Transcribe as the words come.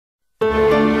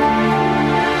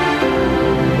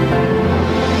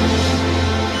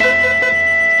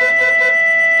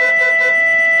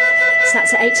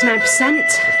89%.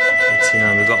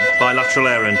 89. We've got bilateral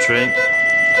air entry.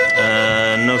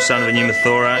 No sign of a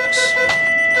pneumothorax.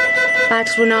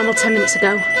 Vitals were normal 10 minutes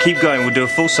ago. Keep going. We'll do a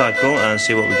full cycle and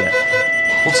see what we get.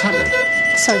 What's happening?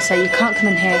 Sorry, sir, you can't come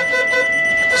in here.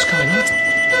 What's going on?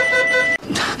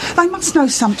 They must know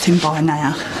something by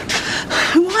now.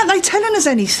 Why aren't they telling us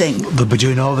anything? They'll be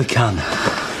doing all they can.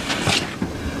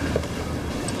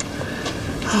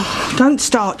 Oh, don't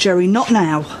start, Jerry. Not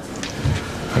now.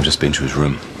 I've just been to his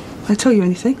room. They tell you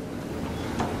anything?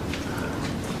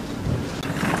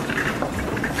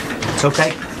 It's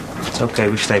okay. It's okay.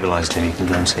 We've stabilised him. You can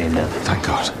go and see him now. Thank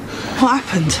God. What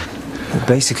happened?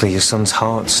 Basically, your son's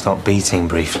heart stopped beating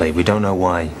briefly. We don't know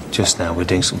why. Just now, we're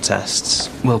doing some tests.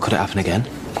 Well, could it happen again?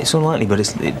 It's unlikely, but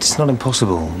it's not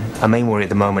impossible. Our main worry at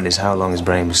the moment is how long his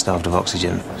brain was starved of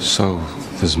oxygen. So,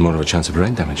 there's more of a chance of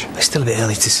brain damage? It's still a bit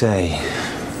early to say.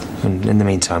 And in the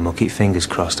meantime, we'll keep fingers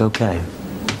crossed, okay?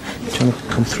 Do you want to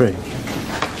come through?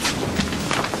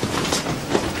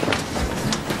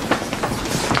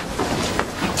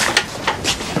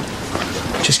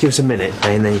 Just give us a minute,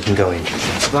 eh, and then you can go in.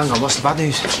 Hang on, what's the bad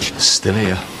news? Still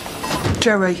here.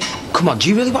 Jerry. Come on, do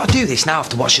you really want to do this now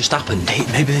after what's just happened?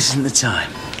 Maybe this isn't the time.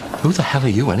 Who the hell are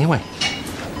you, anyway?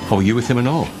 Oh, were you with him and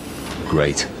all?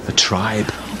 Great. The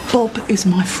tribe. Bob is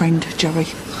my friend, Jerry.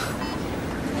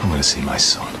 I'm going to see my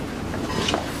son.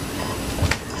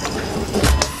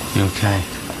 You okay?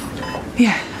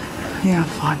 Yeah, I'm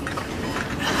fine.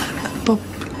 Bob,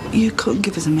 you couldn't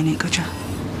give us a minute, could you?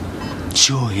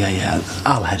 Sure, yeah.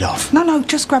 I'll head off. No,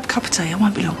 just grab a cup of tea. I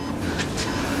won't be long.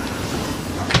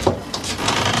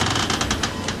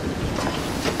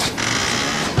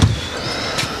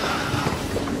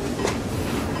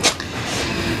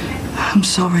 I'm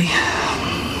sorry.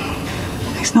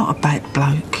 He's not a bad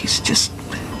bloke. He's just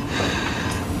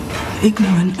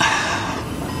ignorant.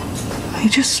 He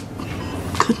just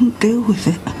couldn't deal with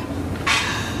it.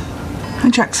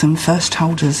 When Jackson first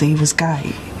told us he was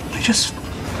gay, he just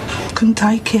couldn't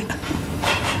take it.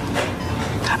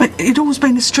 I mean, he'd always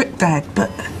been a strict dad, but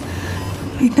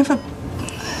he'd never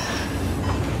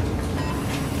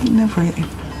hit him.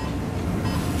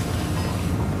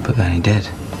 But then he did.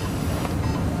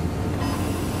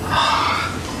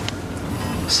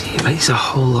 See, it makes a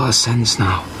whole lot of sense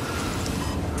now.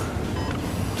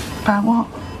 About what?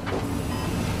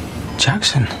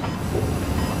 Jackson.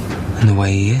 And the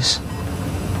way he is.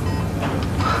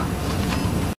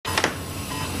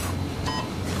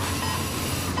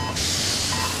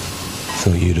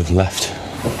 Thought you'd have left.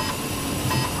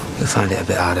 You'll find it a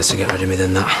bit harder to get rid of me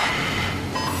than that.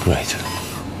 Great.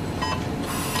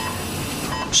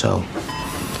 So,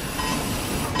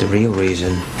 the real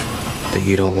reason that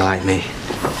you don't like me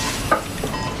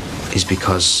is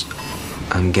because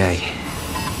I'm gay.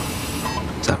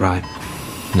 Is that right?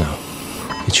 No.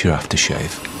 It's your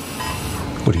aftershave.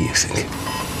 What do you think?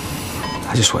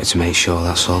 I just wanted to make sure,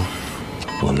 that's all.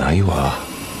 Well, now you are.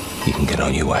 You can get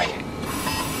on your way.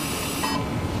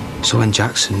 So when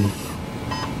Jackson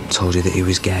told you that he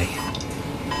was gay,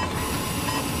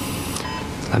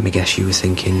 let me guess you were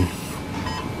thinking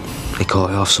he caught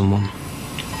it off someone?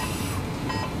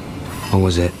 Or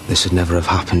was it this would never have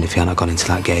happened if he hadn't gone into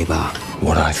that gay bar?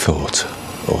 What I thought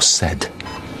or said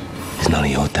is none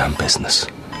of your damn business.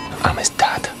 I'm his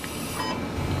dad.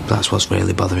 That's what's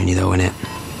really bothering you, though, innit?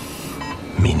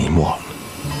 Meaning what?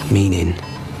 Meaning,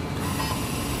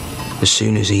 as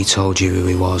soon as he told you who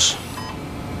he was,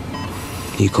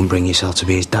 you couldn't bring yourself to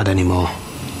be his dad anymore.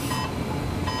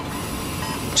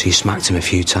 So you smacked him a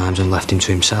few times and left him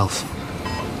to himself.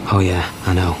 Oh yeah,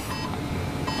 I know.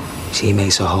 See, it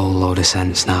makes a whole load of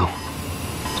sense now.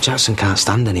 Jackson can't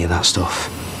stand any of that stuff.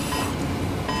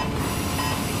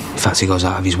 In fact, he goes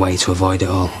out of his way to avoid it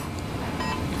all.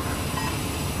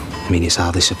 I mean, it's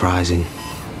hardly surprising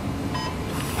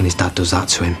when his dad does that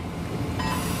to him.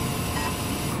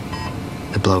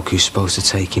 The bloke who's supposed to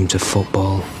take him to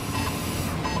football,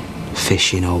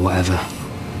 fishing or whatever,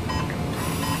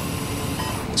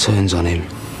 turns on him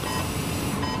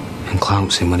and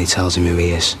clouts him when he tells him who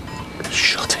he is.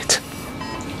 Shut it.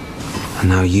 And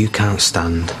now you can't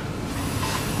stand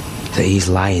that he's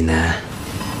lying there,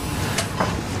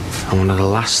 and one of the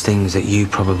last things that you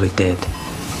probably did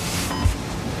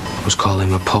was call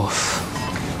him a puff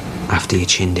after you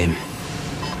chinned him.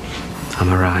 Am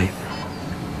I right?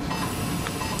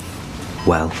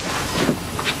 Well,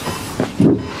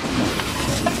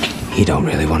 you don't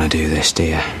really want to do this, do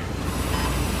you?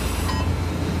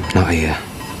 Not here.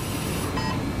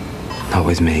 Not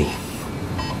with me.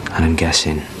 And I'm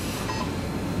guessing,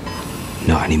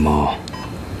 not anymore.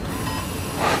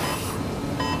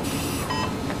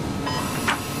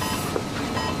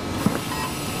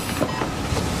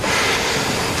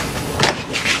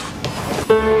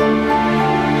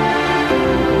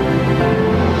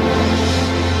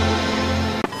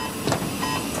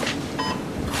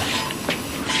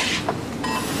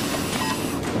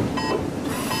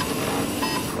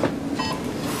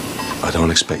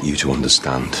 don't expect you to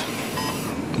understand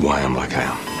why I'm like I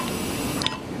am.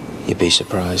 You'd be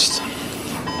surprised.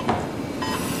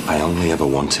 I only ever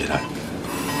wanted...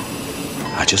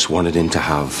 I just wanted him to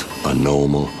have a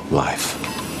normal life.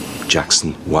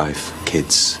 Jackson, wife,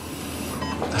 kids.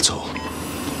 That's all.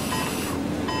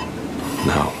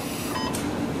 Now,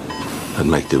 I'd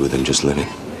make do with him just living.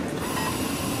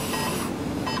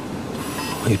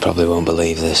 You probably won't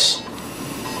believe this,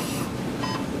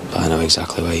 but I know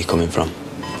exactly where you're coming from.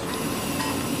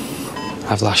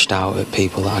 I've lashed out at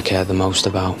people that I cared the most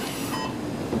about.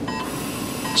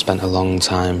 Spent a long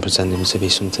time pretending to be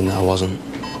something that I wasn't.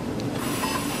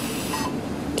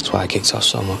 That's why I kicked off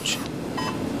so much.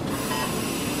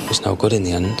 It's no good in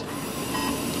the end.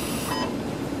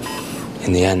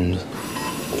 In the end,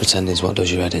 pretending's what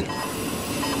does your head in.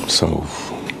 So,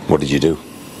 what did you do?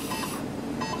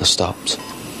 I stopped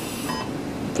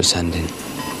pretending.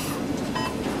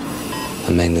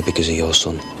 And mainly because of your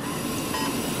son.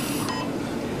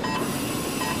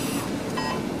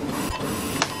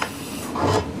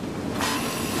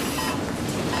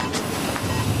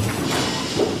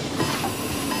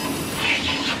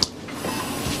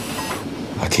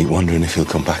 I keep wondering if he'll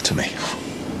come back to me.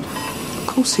 Of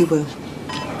course he will.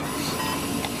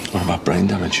 What about brain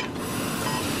damage?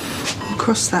 We'll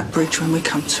cross that bridge when we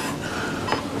come to it.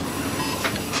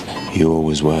 You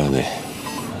always were the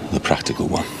practical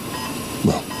one.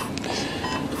 Well,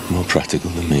 more practical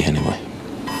than me anyway.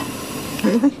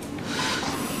 Really?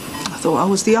 I thought I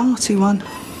was the arty one.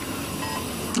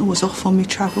 Always off on my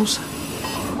travels.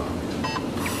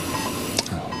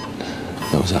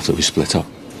 That was after we split up.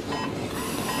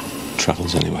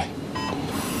 Travels anyway.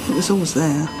 It was always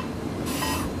there.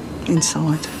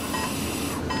 Inside.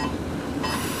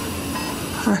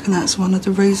 I reckon that's one of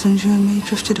the reasons you and me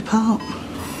drifted apart.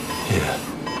 Yeah.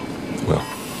 Well,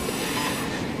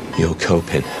 you're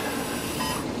coping.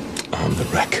 I'm the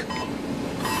wreck.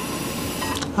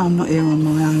 I'm not here on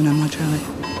my own, am I, Joey?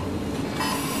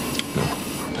 No.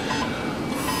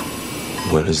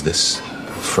 Where is this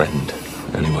friend,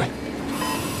 anyway?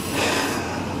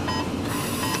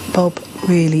 Bob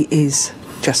really is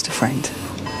just a friend.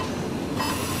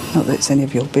 Not that it's any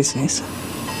of your business.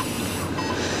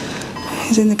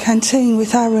 He's in the canteen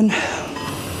with Aaron,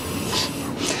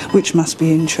 which must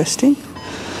be interesting,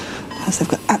 as they've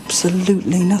got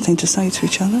absolutely nothing to say to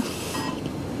each other.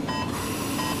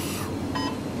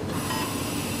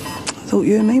 I thought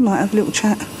you and me might have a little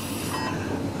chat.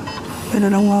 Been a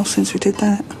long while since we did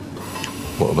that.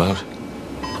 What about?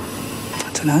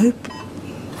 I don't know.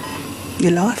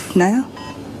 Your life now.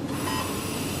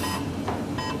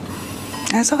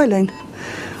 How's Eileen?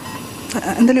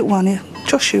 And the little one here,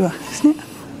 Joshua, isn't it?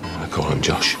 I call him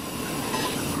Josh.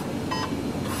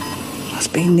 It's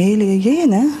been nearly a year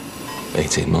now.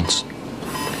 18 months.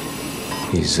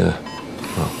 He's, well,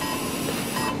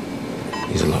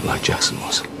 he's a lot like Jackson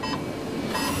was.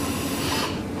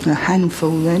 A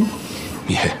handful, then.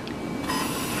 Yeah.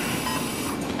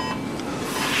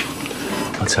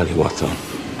 I'll tell you what, though.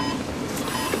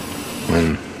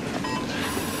 When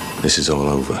this is all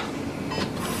over,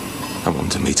 I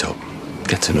want to meet up,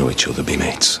 get to know each other, be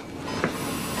mates.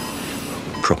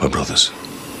 Proper brothers.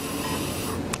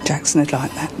 Jackson would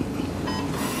like that.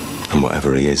 And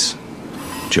whatever he is,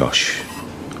 Josh,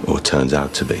 or turns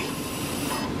out to be,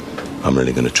 I'm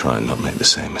really going to try and not make the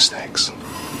same mistakes.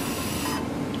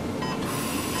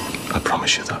 I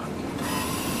promise you that.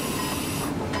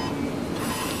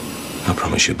 I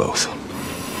promise you both.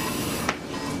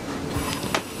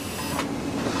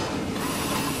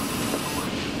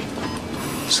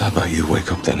 So how about you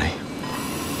wake up then, eh?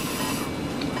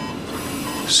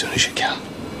 As soon as you can.